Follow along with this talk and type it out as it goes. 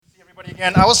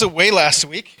Again, I was away last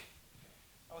week.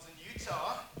 I was in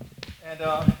Utah,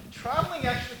 and traveling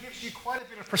actually gives you quite a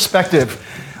bit of perspective.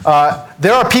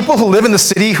 There are people who live in the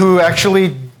city who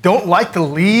actually don't like to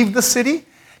leave the city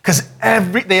because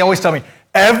they always tell me,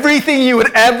 everything you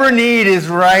would ever need is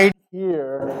right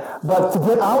here. But to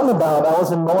get out and about, I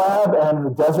was in Moab and in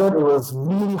the desert. It was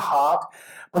really hot.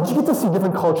 But you get to see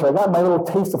different culture. I got my little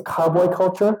taste of cowboy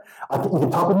culture. You can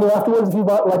talk with me afterwards if you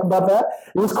like about that.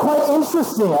 It was quite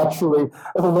interesting, actually,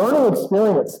 as a learning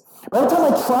experience. Every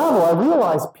time I travel, I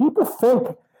realize people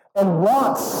think and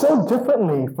want so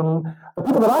differently from the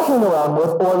people that I hang around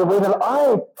with or the way that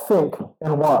I think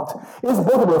and want. It is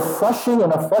both a refreshing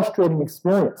and a frustrating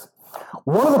experience.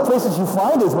 One of the places you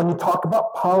find is when you talk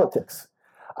about politics.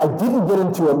 I didn't get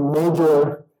into a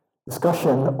major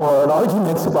discussion or an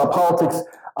argument about politics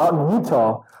out in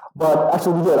Utah, but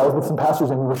actually we did. I was with some pastors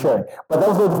and we were sharing. But that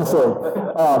was a very different story.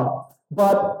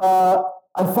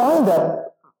 I find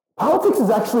that politics is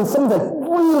actually something that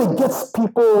really gets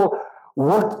people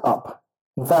worked up.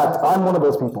 In fact, I'm one of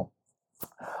those people.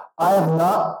 I have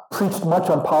not preached much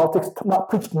on politics, not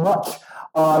preached much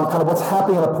on kind of what's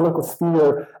happening in the political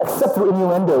sphere, except through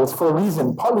innuendos for a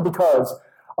reason, partly because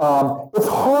it's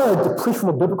hard to preach from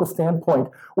a biblical standpoint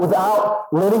without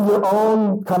letting your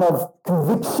own kind of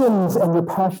convictions and your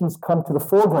passions come to the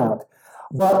foreground.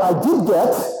 But I did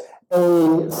get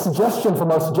a suggestion from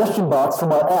our suggestion box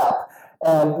from our app,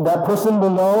 and that person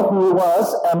will know who it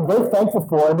was. I'm very thankful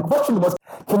for it. And the question was,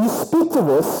 can you speak to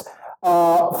this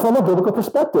from a biblical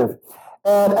perspective?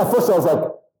 And at first I was like,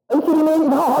 are you kidding me? You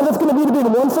know how hard that's going to be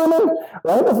in one sermon?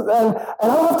 Right? And I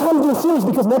don't have time to do a series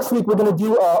because next week we're going to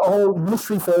do a whole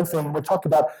ministry fair thing. We'll talk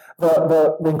about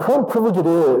the incredible privilege it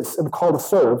is and the call to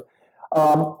serve.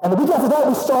 And the week after that,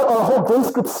 we start our whole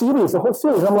Grace Group series, the whole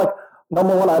series. And I'm like,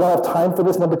 number one, I don't have time for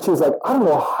this. Number two is like, I don't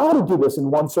know how to do this in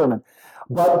one sermon.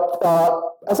 But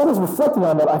as I was reflecting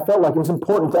on that, I felt like it was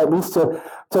important to at least to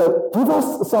give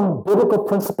us some biblical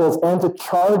principles and to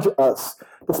charge us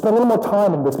to spend a little more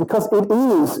time in this because it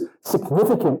is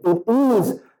significant. It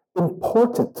is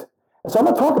important. And so I'm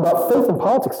going to talk about faith and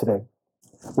politics today.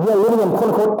 We are living in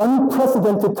quote-unquote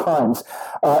unprecedented times.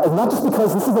 And not just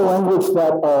because this is the language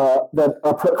that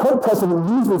our current president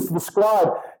uses to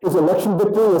describe his election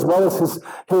victory as well as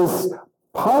his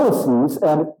policies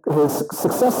and his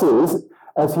successes,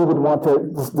 as he would want to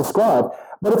describe.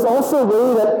 But it's also a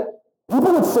way that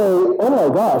people would say, oh my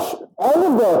gosh, all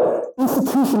of the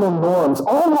institutional norms,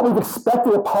 all of what we've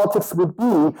expected that politics would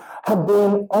be have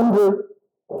been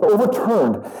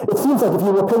overturned. It seems like if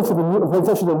you were paying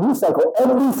attention to the news cycle,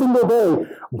 every single day,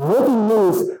 breaking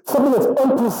news, something that's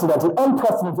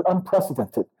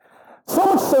unprecedented. So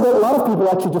much so that a lot of people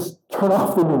actually just turn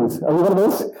off the news. Are you one of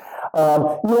those?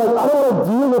 You're like, I don't want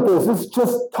to deal with this. It's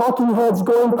just talking heads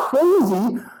going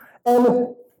crazy.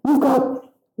 And we've got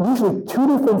usually two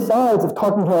different sides of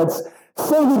talking heads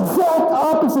saying the exact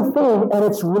opposite thing. And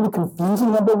it's really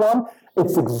confusing, number one.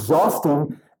 It's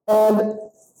exhausting. And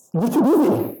you're too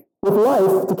busy with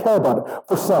life to care about it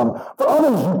for some. For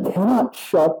others, you cannot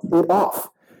shut it off.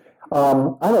 I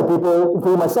know people,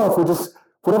 including myself, who just,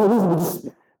 for whatever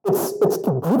reason,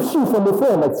 it grips you from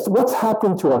within. Like, what's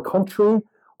happening to our country?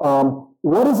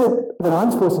 What is it that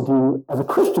I'm supposed to do as a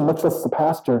Christian, much less as a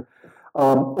pastor,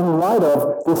 in light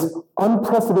of this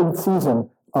unprecedented season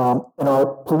in our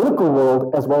political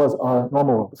world as well as our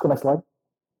normal world? Let's go next slide.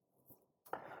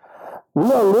 We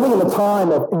are living in a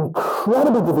time of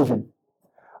incredible division,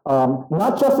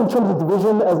 not just in terms of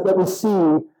division that we see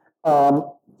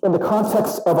in the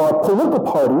context of our political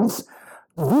parties,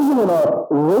 division in our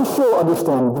racial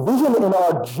understanding, division in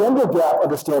our gender gap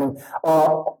understanding,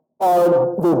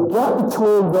 the gap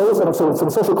between those and some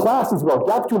social classes as well,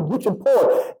 gap between rich and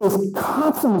poor is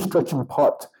constantly stretching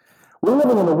apart. We're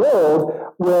living in a world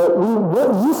where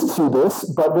we're used to this,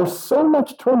 but there's so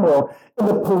much turmoil in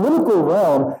the political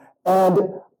realm, and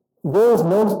there's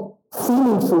no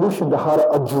seeming solution to how to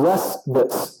address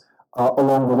this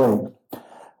along the way.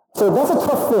 So that's a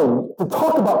tough thing, to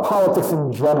talk about politics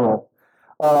in general.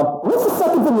 What's the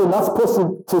second thing you're not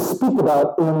supposed to speak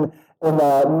about in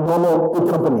a normal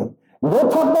big company? You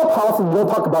don't talk about policy, you don't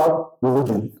talk about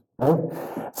religion, right?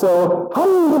 So how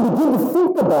do you even begin to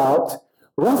think about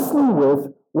wrestling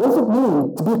with what does it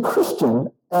mean to be a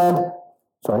Christian and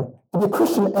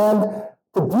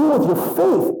to deal with your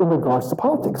faith in regards to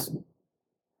politics?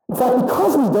 In fact,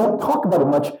 because we don't talk about it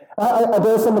much,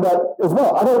 there's some of that as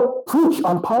well. I don't preach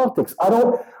on politics. I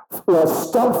don't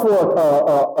stump for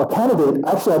a candidate.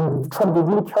 Actually, I'm trying to be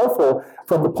really careful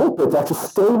from the pulpit to actually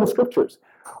stay in the scriptures.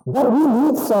 But we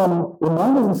need some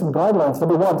reminders and some guidelines,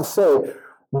 number one, to say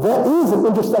That is an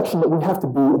intersection that we have to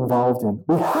be involved in.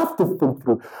 We have to think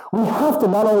through. We have to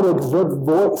not only exert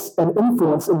voice and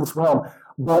influence in this realm,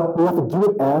 but we have to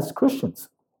do it as Christians.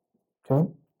 Okay?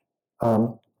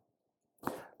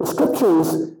 The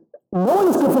scriptures, no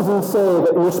in the scriptures will say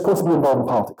that you're supposed to be involved in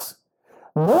politics.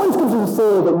 No in the scriptures will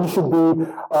say that you should be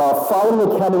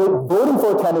following a candidate, voting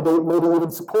for a candidate, maybe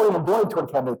even supporting and voting to a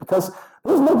candidate, because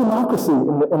there's no democracy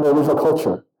in the original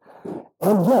culture.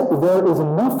 And yet, there is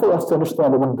enough for us to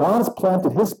understand that when God has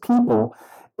planted his people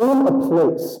in a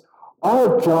place,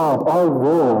 our job, our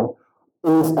role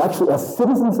is actually as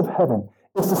citizens of heaven,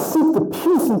 is to seek the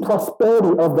peace and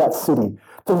prosperity of that city,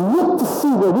 to look to see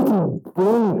where we can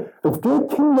bring the very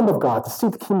kingdom of God, to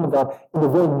seek the kingdom of God in the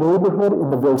very neighborhood,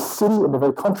 in the very city, in the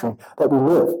very country that we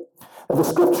live. And the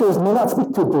scriptures may not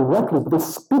speak to it directly, but they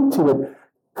speak to it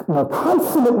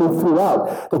consummately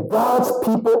throughout, that God's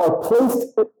people are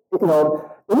placed in the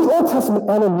Old Testament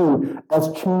and in New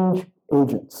as change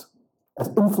agents, as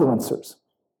influencers.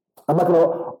 I'm not going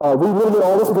to reread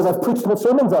all this because I've preached whole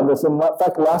sermons on this. In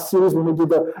fact, last series when we did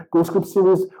the Grace Group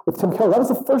series with Tim Keller, that was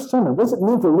the first sermon. What does it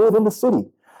mean to live in the city?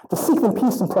 To seek the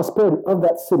peace and prosperity of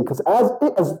that city. Because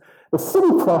as the city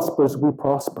prospers, we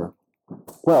prosper.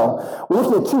 Well, we're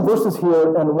looking at two verses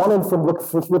here, and one in from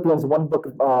Philippians, one book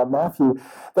of Matthew,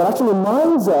 that actually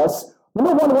reminds us,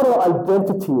 number one, what our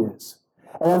identity is.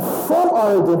 And from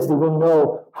our identity, we'll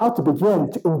know how to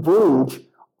begin to engage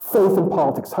faith in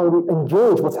politics, how we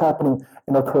engage what's happening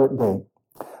in our current day.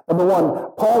 Number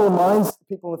one, Paul reminds the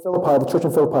people in Philippi, the church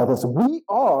in Philippi, that we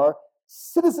are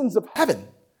citizens of heaven,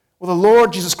 where the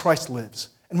Lord Jesus Christ lives,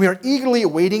 and we are eagerly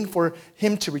awaiting for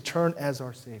him to return as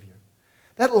our Savior.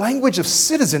 That language of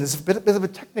citizen is a bit of a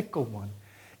technical one.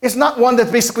 It's not one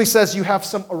that basically says you have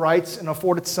some rights and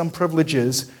afforded some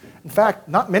privileges. In fact,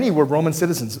 not many were Roman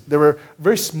citizens. There were a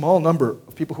very small number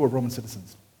of people who were Roman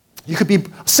citizens. You could be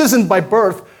a citizen by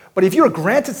birth, but if you were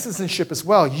granted citizenship as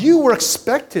well, you were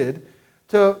expected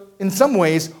to, in some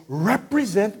ways,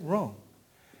 represent Rome.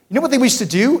 You know what they used to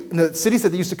do in the cities that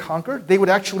they used to conquer? They would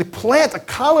actually plant a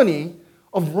colony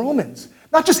of Romans.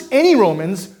 Not just any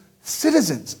Romans,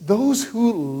 citizens. Those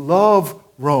who love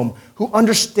Rome, who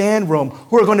understand Rome,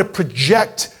 who are going to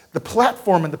project the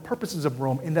platform and the purposes of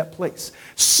Rome in that place,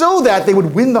 so that they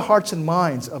would win the hearts and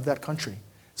minds of that country.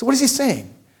 So what is he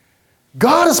saying?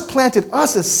 God has planted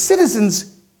us as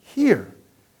citizens here,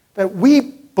 that we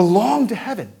belong to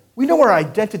heaven. We know where our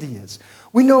identity is.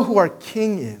 We know who our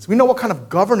king is. We know what kind of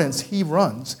governance he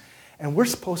runs, and we're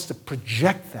supposed to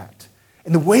project that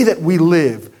in the way that we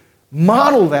live,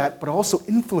 model that, but also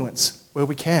influence where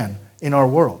we can in our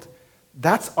world.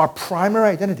 That's our primary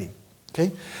identity.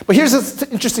 Okay? But here's the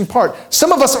interesting part.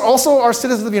 Some of us are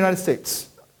citizens of the United States.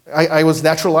 I was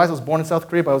naturalized. I was born in South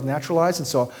Korea, but I was naturalized, and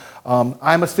so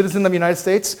I'm a citizen of the United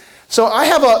States. So I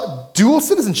have a dual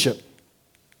citizenship.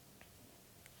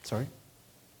 Sorry?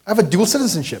 I have a dual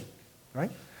citizenship,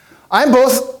 right? I'm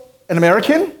both an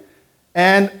American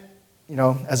and,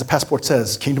 as the passport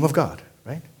says, Kingdom of God,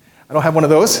 right? I don't have one of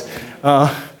those. I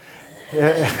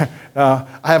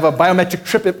have a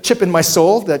biometric chip in my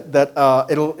soul that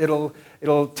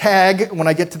it'll tag when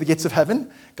I get to the gates of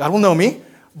heaven. God will know me.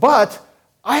 But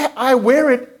I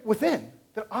wear it within,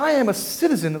 that I am a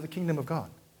citizen of the kingdom of God.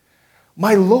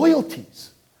 My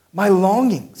loyalties, my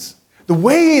longings, the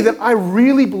way that I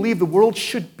really believe the world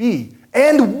should be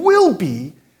and will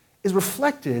be is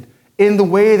reflected in the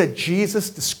way that Jesus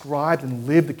described and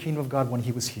lived the kingdom of God when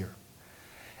he was here.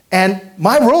 And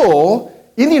my role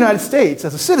in the United States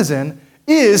as a citizen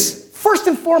is, first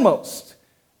and foremost,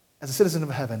 as a citizen of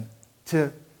heaven,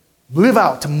 to live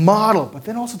out, to model, but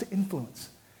then also to influence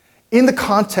in the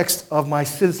context of my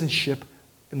citizenship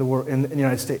in the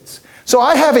United States. So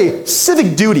I have a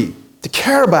civic duty to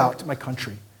care about my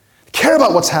country, to care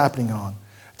about what's happening on,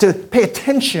 to pay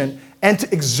attention and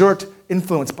to exert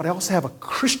influence. But I also have a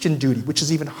Christian duty, which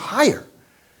is even higher,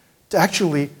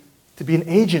 to be an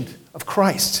agent of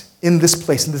Christ in this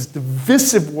place, in this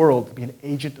divisive world, to be an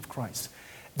agent of Christ.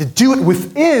 To do it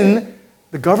within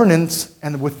the governance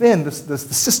and within the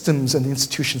systems and the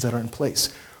institutions that are in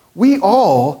place. We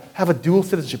all have a dual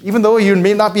citizenship. Even though you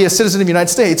may not be a citizen of the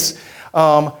United States,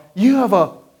 you have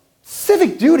a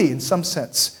civic duty in some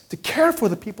sense to care for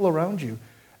the people around you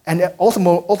and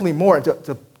ultimately more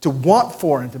to want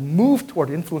for and to move toward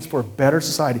influence for a better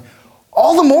society.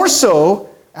 All the more so,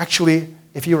 actually,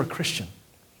 if you're a Christian.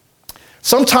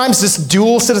 Sometimes this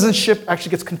dual citizenship actually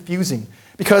gets confusing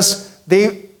because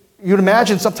you'd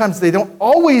imagine sometimes they don't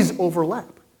always overlap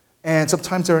and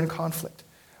sometimes they're in conflict.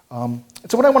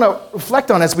 So what I want to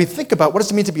reflect on as we think about what does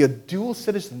it mean to be a dual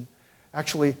citizen,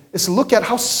 actually, is to look at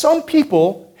how some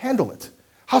people handle it,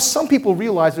 how some people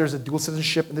realize there's a dual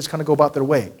citizenship and just kind of go about their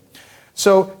way.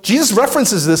 So Jesus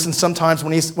references this, and sometimes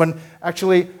when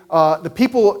actually the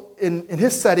people in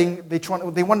his setting, they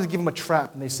wanted to give him a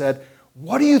trap, and they said,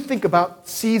 what do you think about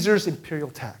Caesar's imperial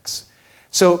tax?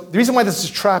 So the reason why this is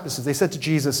a trap is they said to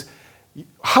Jesus,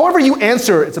 however you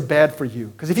answer, it's a bad for you.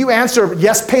 Because if you answer,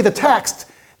 yes, pay the tax,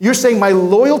 you're saying my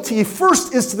loyalty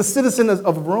first is to the citizen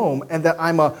of Rome, and that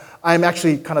I'm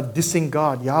actually kind of dissing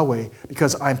God, Yahweh,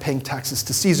 because I'm paying taxes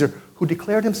to Caesar, who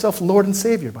declared himself Lord and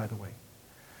Savior, by the way.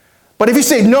 But if you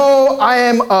say, no,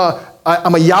 I'm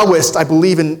a Yahwist, I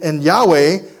believe in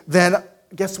Yahweh, then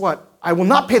guess what? I will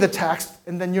not pay the tax,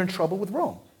 and then you're in trouble with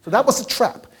Rome. So that was the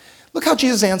trap. Look how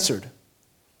Jesus answered.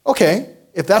 Okay,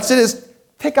 if that's it,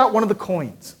 take out one of the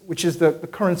coins, which is the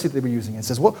currency they were using. And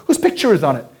says, well, whose picture is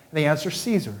on it? And they answer,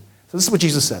 Caesar. So this is what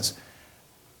Jesus says.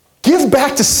 Give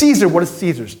back to Caesar what is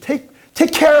Caesar's. Take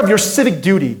care of your civic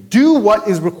duty. Do what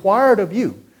is required of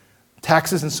you.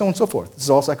 Taxes and so on and so forth. This is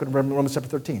also, I could remember Romans chapter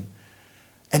 13.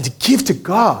 And to give to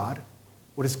God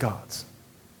what is God's.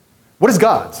 What is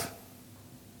God's?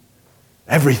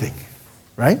 Everything,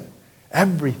 right?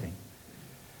 Everything.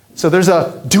 So there's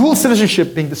a dual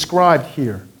citizenship being described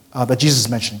here that Jesus is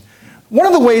mentioning. One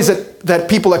of the ways that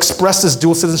people express this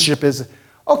dual citizenship is,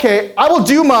 okay, I will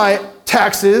do my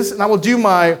taxes and I will do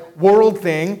my world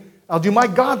thing. I'll do my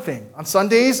God thing. On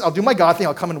Sundays, I'll do my God thing.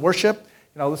 I'll come and worship.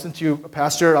 I'll listen to a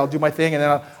pastor. I'll do my thing. And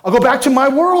then I'll go back to my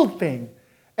world thing.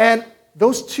 And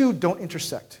those two don't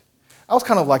intersect. I was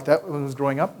kind of like that when I was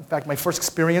growing up. In fact, my first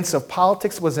experience of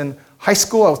politics was in high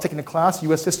school. I was taking a class,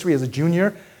 U.S. history, as a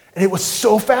junior, and it was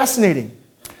so fascinating.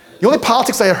 The only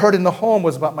politics I had heard in the home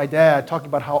was about my dad talking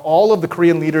about how all of the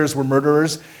Korean leaders were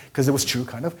murderers, because it was true,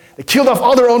 kind of. They killed off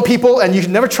all their own people, and you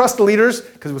should never trust the leaders,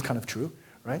 because it was kind of true,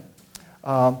 right?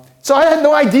 So I had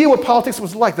no idea what politics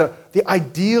was like, the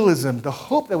idealism, the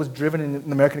hope that was driven in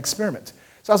the American experiment.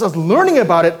 So as I was learning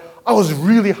about it, I was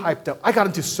really hyped up. I got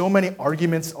into so many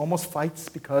arguments, almost fights,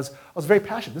 because I was very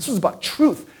passionate. This was about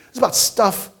truth. This was about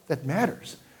stuff that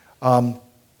matters. But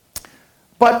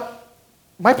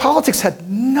my politics had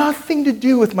nothing to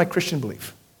do with my Christian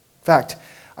belief. In fact,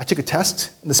 I took a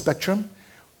test in the spectrum.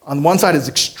 On one side, it's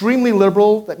extremely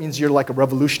liberal. That means you're like a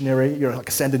revolutionary. You're like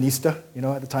a Sandinista,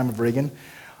 at the time of Reagan.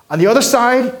 On the other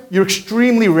side, you're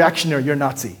extremely reactionary. You're a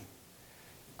Nazi.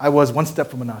 I was one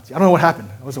step from a Nazi. I don't know what happened.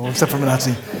 I was one step from a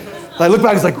Nazi. I look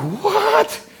back, it's like,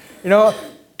 what?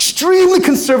 Extremely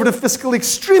conservative fiscally,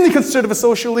 extremely conservative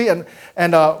socially, and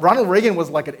Ronald Reagan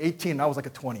was like at 18, I was like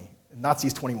at 20. And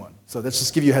Nazi's 21. So let's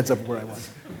just give you a heads up of where I was.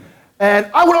 And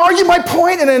I would argue my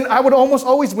point, and then I would almost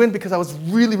always win because I was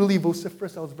really, really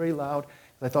vociferous. I was very loud.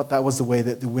 I thought that was the way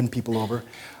to win people over.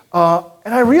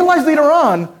 And I realized later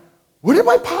on, where did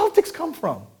my politics come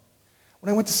from?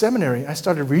 When I went to seminary, I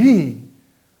started reading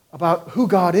about who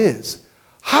God is,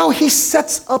 how he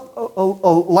sets up a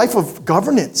life of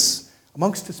governance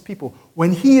amongst his people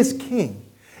when he is king.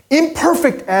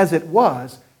 Imperfect as it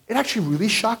was, it actually really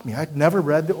shocked me. I'd never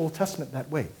read the Old Testament that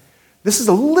way. This is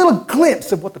a little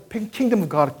glimpse of what the kingdom of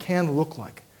God can look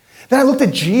like. Then I looked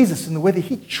at Jesus and the way that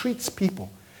he treats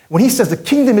people. When he says, the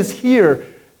kingdom is here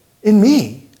in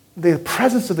me, the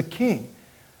presence of the king,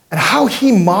 and how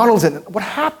he models it, and what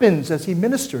happens as he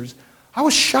ministers, I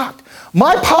was shocked.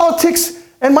 My politics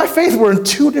and my faith were in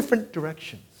two different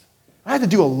directions. I had to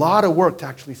do a lot of work to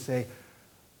actually say,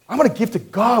 I'm going to give to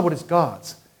God what is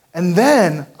God's. And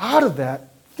then, out of that,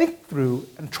 think through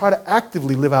and try to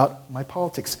actively live out my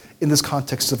politics in this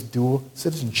context of dual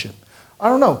citizenship. I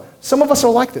don't know. Some of us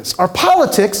are like this. Our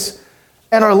politics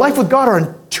and our life with God are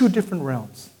in two different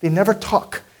realms. They never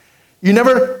talk. You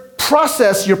never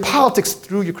process your politics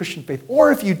through your Christian faith.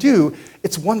 Or if you do,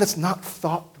 it's one that's not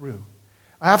thought through.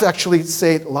 I have to actually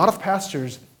say a lot of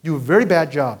pastors do a very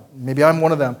bad job, maybe I'm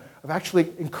one of them, of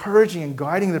actually encouraging and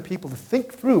guiding their people to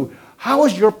think through how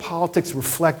does your politics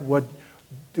reflect what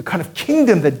the kind of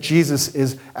kingdom that Jesus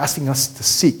is asking us to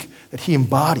seek, that he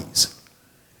embodies.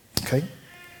 Okay?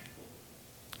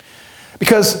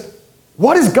 Because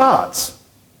what is God's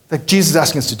that Jesus is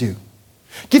asking us to do?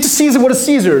 Give to Caesar what is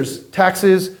Caesar's,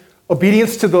 taxes,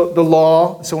 obedience to the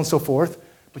law, and so on and so forth,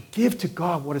 but give to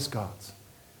God what is God's.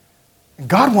 And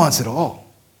God wants it all.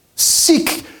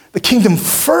 Seek the kingdom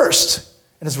first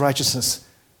and his righteousness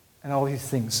and all these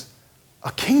things.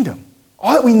 A kingdom.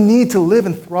 All that we need to live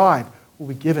and thrive will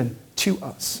be given to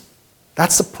us.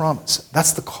 That's the promise.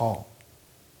 That's the call.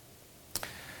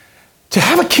 To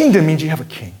have a kingdom means you have a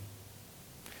king.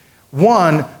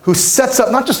 One who sets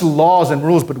up not just laws and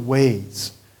rules, but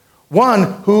ways. One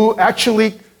who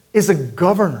actually is a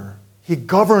governor. He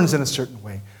governs in a certain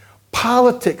way.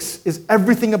 Politics is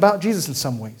everything about Jesus in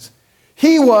some ways.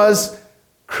 He was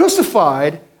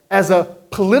crucified as a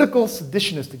political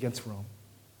seditionist against Rome.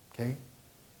 Okay?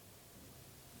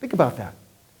 Think about that.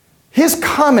 His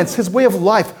comments, his way of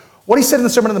life, what he said in the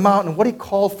Sermon on the Mount and what he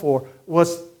called for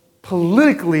was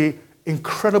politically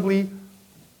incredibly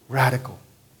radical.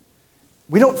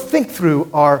 We don't think through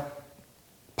our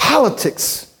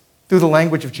politics through the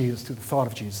language of Jesus, through the thought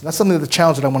of Jesus. And that's something of the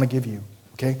challenge that I want to give you.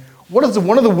 Okay? One of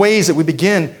the ways that we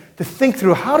begin to think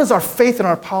through how does our faith and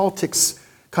our politics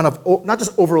kind of not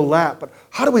just overlap, but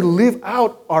how do we live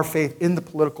out our faith in the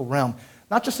political realm?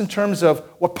 Not just in terms of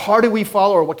what party we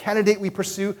follow or what candidate we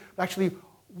pursue, but actually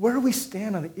where do we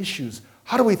stand on the issues?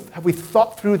 Have we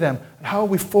thought through them? And how are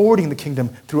we forwarding the kingdom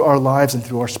through our lives and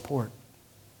through our support?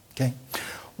 Okay?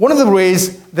 One of the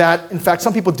ways that, in fact,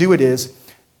 some people do it is,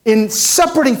 in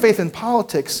separating faith and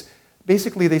politics,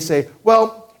 basically they say,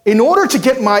 well, in order to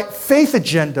get my faith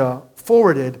agenda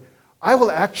forwarded, I will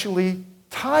actually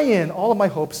tie in all of my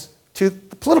hopes to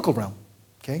the political realm.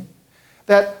 Okay?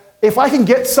 That if I can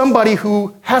get somebody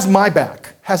who has my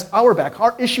back, has our back,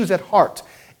 our issues at heart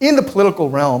in the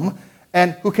political realm,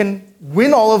 and who can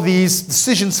win all of these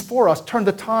decisions for us, turn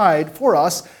the tide for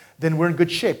us, then we're in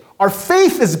good shape. Our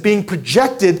faith is being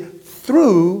projected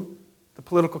through the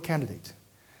political candidate.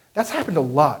 That's happened a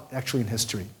lot, actually, in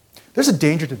history. There's a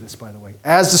danger to this, by the way,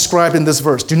 as described in this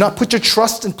verse. Do not put your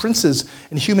trust in princes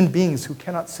and human beings who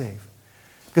cannot save.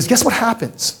 Because guess what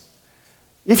happens?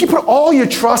 If you put all your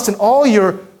trust and all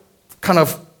your kind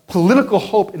of political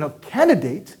hope in a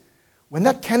candidate, when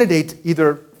that candidate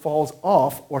either falls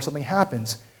off or something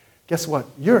happens, guess what?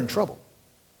 You're in trouble.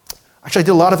 Actually, I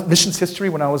did a lot of missions history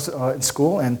when I was in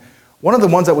school, and one of the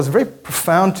ones that was very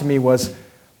profound to me was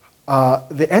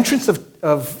the entrance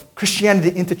of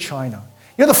Christianity into China.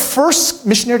 You know, the first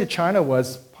missionary to China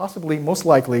was possibly, most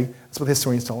likely, that's what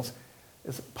historians tell us,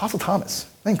 is Apostle Thomas.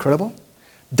 Isn't that incredible?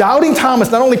 Doubting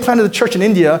Thomas not only planted a church in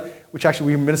India, which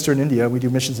actually we minister in India, we do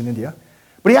missions in India,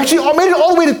 but he actually made it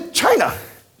all the way to China.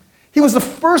 He was the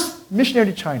first missionary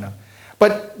to China.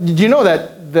 But do you know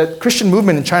that the Christian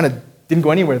movement in China didn't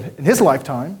go anywhere in his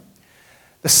lifetime?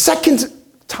 The second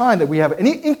time that we have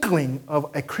any inkling of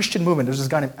a Christian movement, there's this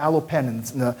guy named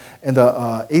Alopen in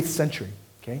the 8th century.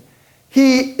 Okay?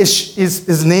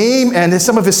 His name and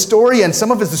some of his story and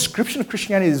some of his description of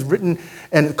Christianity is written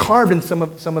and carved in some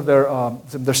of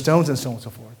their stones and so on and so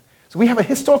forth. So we have a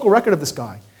historical record of this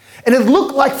guy. And it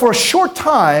looked like for a short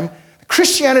time,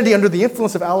 Christianity under the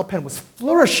influence of Alopen was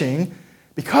flourishing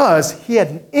because he had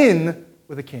an in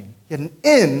with a king. He had an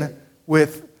in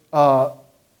with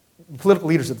political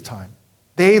leaders at the time.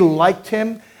 They liked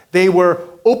him. They were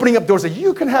opening up doors that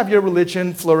you can have your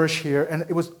religion flourish here, and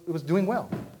it was doing well.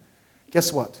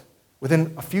 Guess what?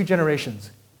 Within a few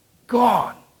generations,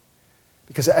 gone.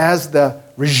 Because as the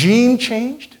regime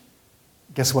changed,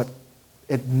 guess what?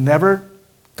 It never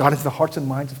got into the hearts and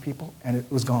minds of people, and it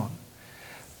was gone.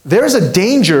 There's a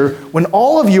danger when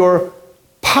all of your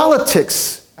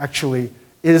politics actually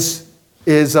is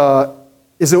just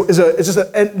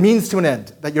a means to an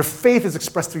end, that your faith is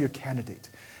expressed through your candidate.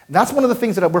 And that's one of the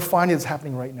things that we're finding is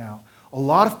happening right now. A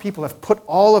lot of people have put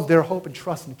all of their hope and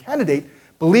trust in the candidate,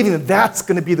 believing that that's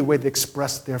going to be the way they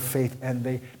express their faith and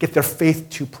they get their faith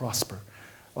to prosper.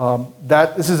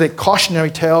 This is a cautionary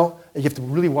tale that you have to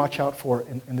really watch out for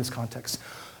in this context.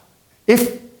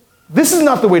 If this is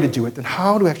not the way to do it, then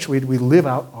how do we live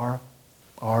out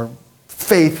our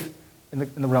faith in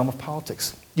the realm of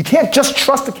politics? You can't just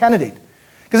trust the candidate.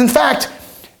 Because in fact,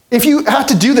 if you have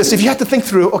to do this, if you have to think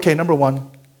through, okay, number one,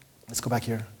 let's go back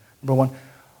here. Number one,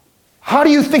 how do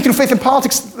you think through faith in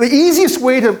politics? The easiest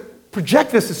way to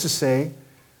project this is to say,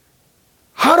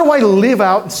 how do I live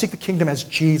out and seek the kingdom as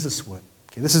Jesus would?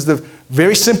 Okay, this is the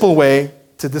very simple way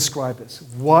to describe this.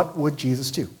 What would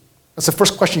Jesus do? That's the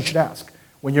first question you should ask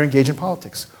when you're engaged in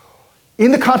politics.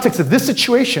 In the context of this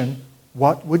situation,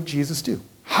 what would Jesus do?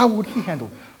 How would he handle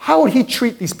it? How would he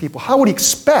treat these people? How would he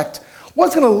expect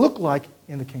what's going to look like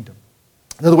in the kingdom?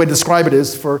 Another way to describe it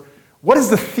is what is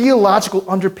the theological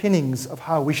underpinnings of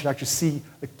how we should actually see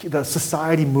the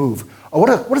society move? Or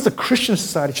what does a Christian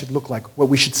society should look like, what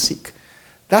we should seek?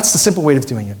 That's the simple way of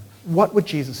doing it. What would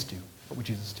Jesus do? What would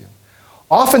Jesus do?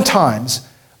 Oftentimes,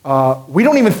 we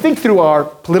don't even think through our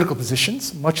political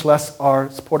positions, much less our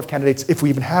supportive candidates, if we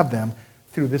even have them,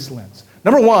 through this lens.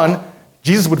 Number one,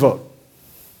 Jesus would vote.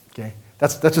 Okay,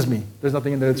 that's just me. There's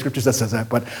nothing in the scriptures that says that,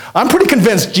 but I'm pretty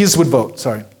convinced Jesus would vote.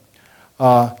 Sorry.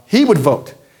 He would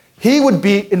vote. He would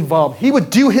be involved. He would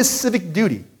do his civic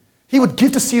duty. He would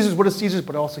give to Caesar's what is Caesar's,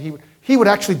 but also he would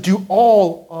actually do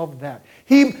all of that.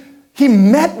 He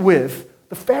met with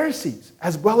the Pharisees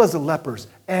as well as the lepers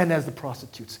and as the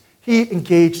prostitutes. He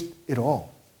engaged it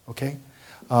all, okay?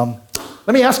 Let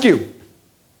Let me ask you,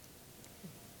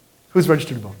 who's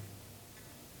registered to vote?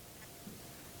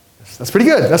 Yes, that's pretty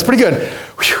good. That's pretty good.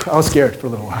 Whew, I was scared for a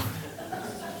little while.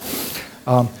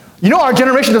 Our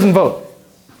generation doesn't vote.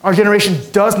 Our generation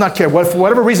does not care. For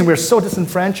whatever reason, we're so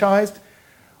disenfranchised.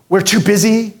 We're too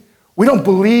busy. We don't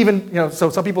believe in, so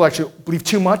some people actually believe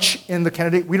too much in the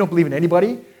candidate. We don't believe in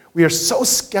anybody. We are so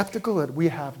skeptical that we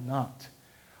have not.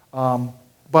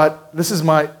 But this is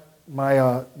my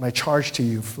charge to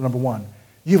you, number one.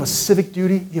 You have a civic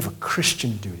duty, you have a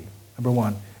Christian duty, number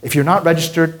one. If you're not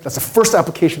registered, that's the first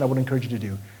application I would encourage you to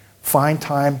do. Find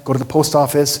time, go to the post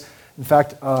office. In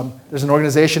fact, there's an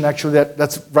organization actually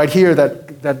that's right here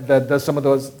that does some of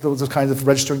those kinds of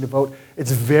registering to vote. It's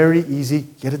very easy,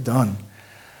 get it done.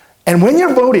 And when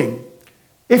you're voting,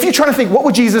 if you're trying to think, what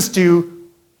would Jesus do?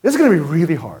 This is going to be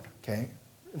really hard, okay?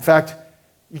 In fact,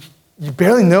 you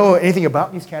barely know anything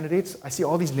about these candidates. I see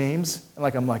all these names, and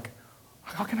I'm like,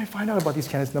 how can I find out about these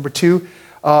candidates? Number two,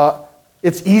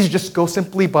 it's easy to just go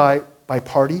simply by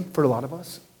party for a lot of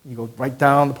us. You go right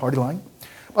down the party line.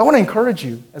 But I want to encourage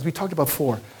you, as we talked about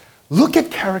before, look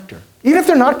at character. Even if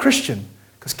they're not Christian,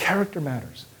 because character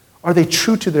matters. Are they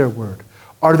true to their word?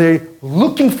 Are they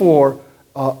looking for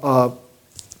a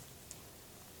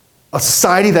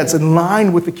society that's in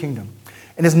line with the kingdom?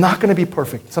 And it's not going to be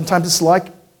perfect. Sometimes it's like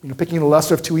picking the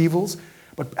lesser of two evils.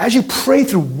 But as you pray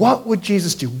through, what would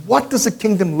Jesus do? What does the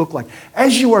kingdom look like?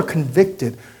 As you are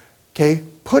convicted, okay,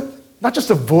 put not just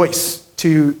a voice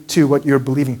to what you're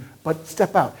believing, but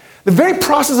step out. The very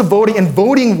process of voting and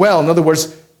voting well, in other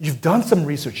words, you've done some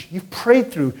research, you've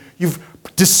prayed through, you've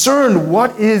discerned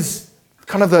what is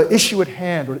kind of the issue at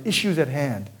hand or the issues at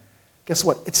hand. Guess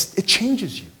what? It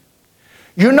changes you.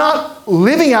 You're not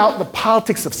living out the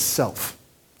politics of self.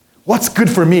 What's good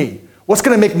for me? What's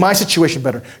going to make my situation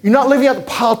better? You're not living out the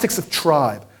politics of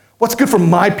tribe. What's good for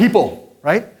my people,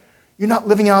 right? You're not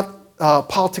living out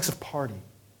politics of party.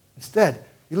 Instead,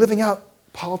 you're living out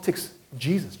politics of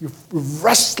Jesus. You're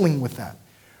wrestling with that.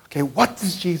 Okay, what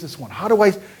does Jesus want? How do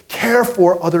I care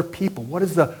for other people? What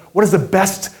is the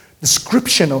best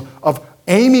description of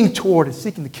aiming toward and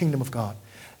seeking the kingdom of God?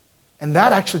 And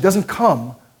that actually doesn't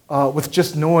come with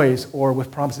just noise or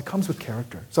with promise. It comes with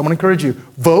character. So I'm going to encourage you,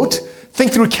 vote,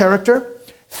 think through character,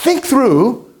 think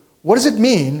through what does it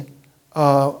mean,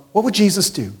 what would Jesus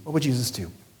do? What would Jesus do?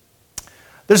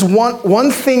 There's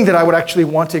one thing that I would actually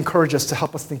want to encourage us to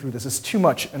help us think through this. It's too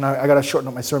much, and I got to shorten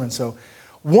up my sermon. So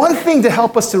one thing to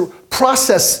help us to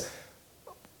process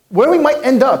where we might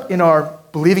end up in our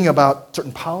believing about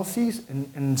certain policies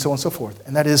and so on and so forth,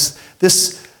 and that is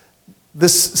this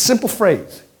simple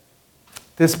phrase,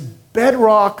 this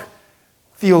bedrock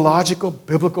theological,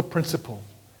 biblical principle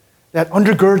that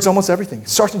undergirds almost everything. It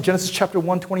starts in Genesis chapter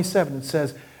 1:27. It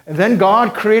says, and then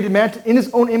God created man in his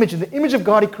own image. In the image of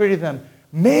God, he created them.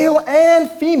 Male and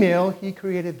female, he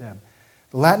created them.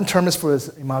 The Latin term is for this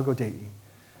imago Dei.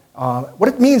 What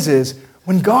it means is,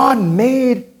 when God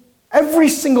made every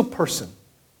single person,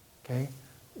 okay,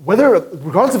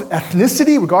 regardless of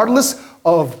ethnicity, regardless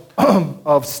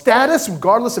of status,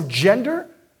 regardless of gender,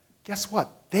 guess what?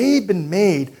 They've been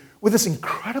made with this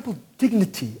incredible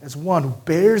dignity as one who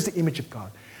bears the image of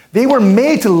God. They were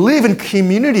made to live in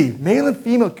community. Male and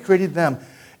female created them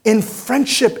in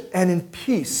friendship and in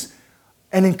peace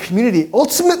and in community.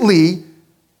 Ultimately,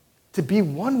 to be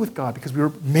one with God, because we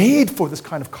were made for this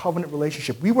kind of covenant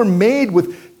relationship. We were made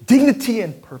with dignity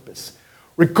and purpose.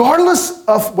 Regardless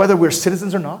of whether we're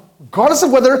citizens or not, regardless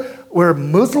of whether we're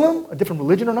Muslim, a different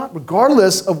religion or not,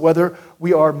 regardless of whether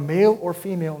we are male or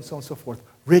female and so on and so forth,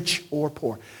 rich or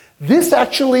poor. This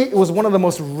actually was one of the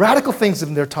most radical things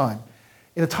in their time.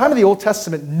 In the time of the Old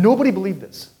Testament, nobody believed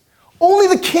this. Only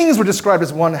the kings were described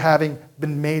as one having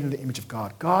been made in the image of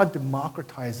God. God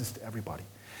democratized this to everybody.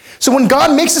 So when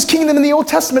God makes his kingdom in the Old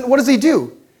Testament, what does he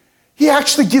do? He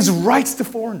actually gives rights to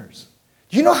foreigners.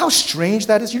 Do you know how strange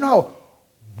that is? You know how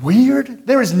weird?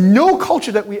 There is no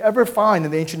culture that we ever find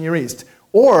in the ancient Near East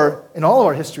or in all of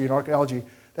our history and archaeology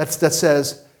that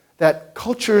says that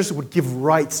cultures would give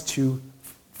rights to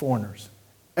foreigners.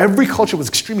 Every culture was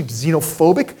extremely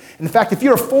xenophobic. In fact, if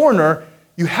you're a foreigner,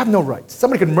 you have no rights.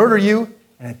 Somebody could murder you,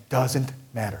 and it doesn't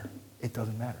matter. It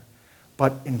doesn't matter.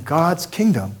 But in God's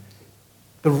kingdom,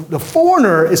 the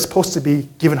foreigner is supposed to be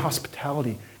given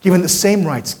hospitality, given the same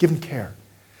rights, given care.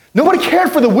 Nobody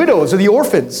cared for the widows or the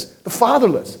orphans, the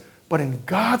fatherless. But in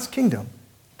God's kingdom,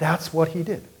 that's what he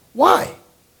did. Why?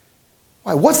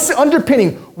 Why? What's the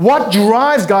underpinning? What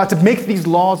drives God to make these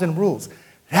laws and rules?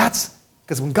 That's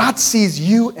because when God sees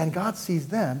you and God sees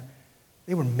them,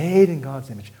 they were made in God's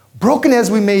image. Broken as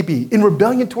we may be, in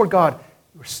rebellion toward God,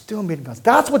 we're still made in God's.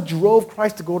 That's what drove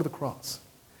Christ to go to the cross.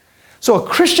 So a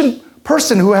Christian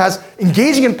person who has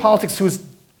engaging in politics, who is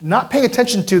not paying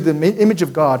attention to the image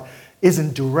of God, is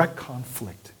in direct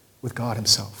conflict with God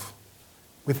himself,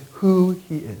 with who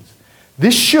he is.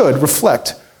 This should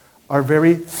reflect our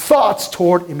very thoughts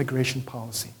toward immigration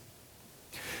policy.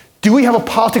 Do we have a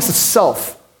politics of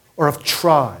self or of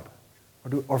tribe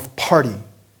or of party?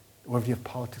 Or do you have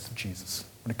politics of Jesus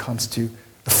when it comes to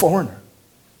the foreigner,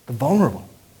 the vulnerable?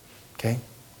 Okay?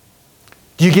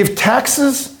 Do you give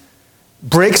taxes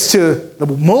breaks to the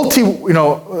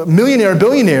millionaire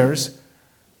billionaires,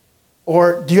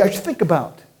 or do you actually think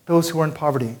about those who are in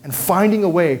poverty and finding a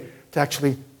way to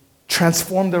actually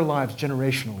transform their lives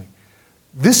generationally?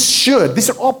 These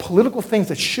are all political things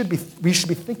that we should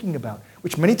be thinking about,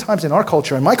 which many times in our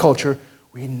culture, in my culture,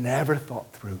 we never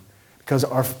thought through because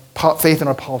our faith and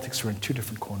our politics are in two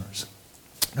different corners.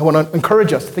 I want to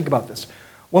encourage us to think about this.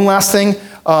 One last thing.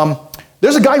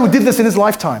 There's a guy who did this in his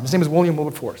lifetime. His name is William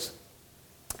Wilberforce.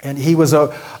 And he was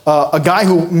a guy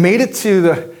who made it to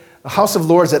the House of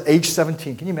Lords at age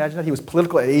 17. Can you imagine that? He was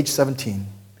political at age 17.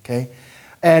 Okay?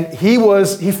 And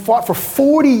he fought for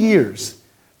 40 years,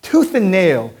 tooth and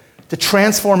nail, to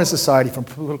transform his society from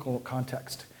political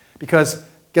context. Because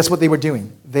guess what they were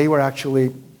doing? They were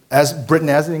actually, as Britain,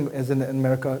 as in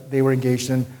America, they were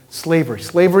engaged in slavery.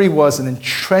 Slavery was an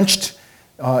entrenched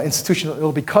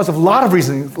institution because of a lot of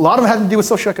reasons. A lot of it had to do with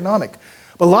socioeconomic.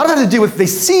 But a lot of it had to do with, they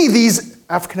see these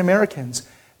African British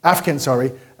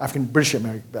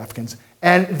Africans,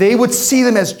 and they would see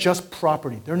them as just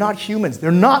property. They're not humans.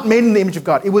 They're not made in the image of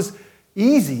God. It was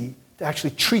easy to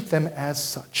actually treat them as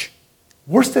such.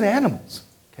 Worse than animals,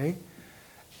 okay?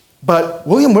 But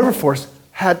William Wilberforce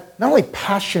had not only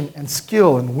passion and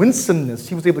skill and winsomeness,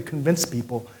 he was able to convince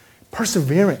people,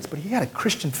 perseverance, but he had a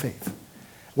Christian faith.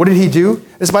 What did he do?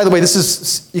 By the way,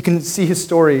 you can see his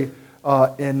story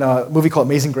in a movie called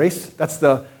Amazing Grace. That's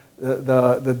the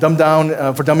dumbed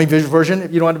down for dummy version.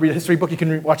 If you don't want to read a history book, you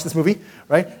can watch this movie,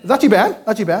 right? It's not too bad,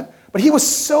 not too bad. But he was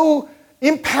so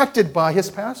impacted by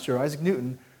his pastor, Isaac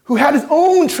Newton, who had his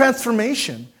own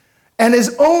transformation and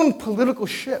his own political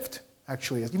shift,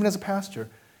 actually, even as a pastor.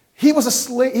 He was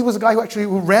a guy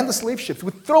who ran the slave ships. He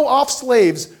would throw off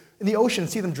slaves in the ocean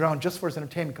and see them drown just for his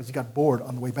entertainment because he got bored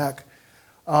on the way back.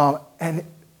 And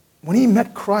when he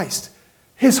met Christ,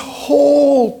 his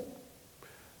whole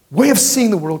way of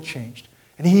seeing the world changed.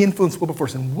 And he influenced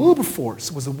Wilberforce. And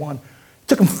Wilberforce was the one. It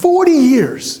took him 40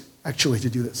 years, actually, to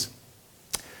do this.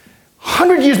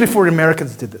 100 years before the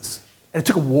Americans did this. And it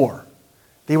took a war.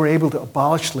 They were able to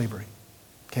abolish slavery.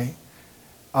 Okay?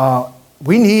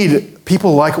 We need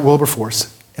people like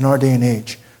Wilberforce in our day and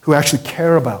age who actually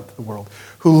care about the world,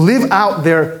 who live out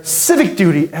their civic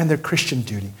duty and their Christian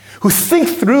duty, who think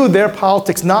through their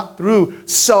politics not through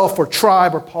self or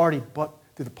tribe or party, but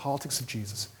through the politics of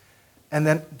Jesus, and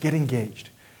then get engaged.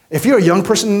 If you're a young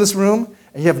person in this room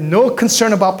and you have no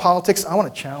concern about politics, I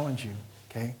want to challenge you,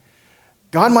 okay?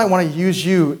 God might want to use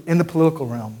you in the political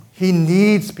realm. He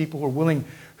needs people who are willing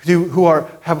who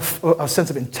have a sense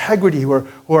of integrity, who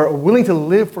are willing to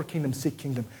live for kingdom, seek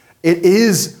kingdom. It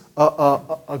is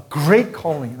a great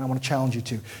calling, and I want to challenge you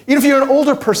to. Even if you're an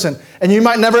older person and you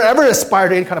might never ever aspire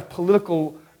to any kind of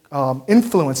political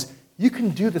influence, you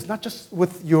can do this not just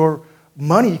with your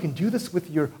money. You can do this with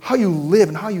how you live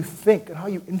and how you think and how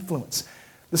you influence.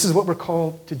 This is what we're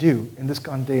called to do in this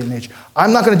day and age.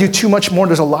 I'm not going to do too much more.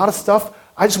 There's a lot of stuff.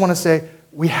 I just want to say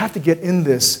we have to get in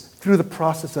this through the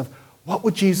process of what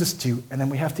would Jesus do, and then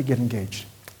we have to get engaged.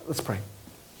 Let's pray.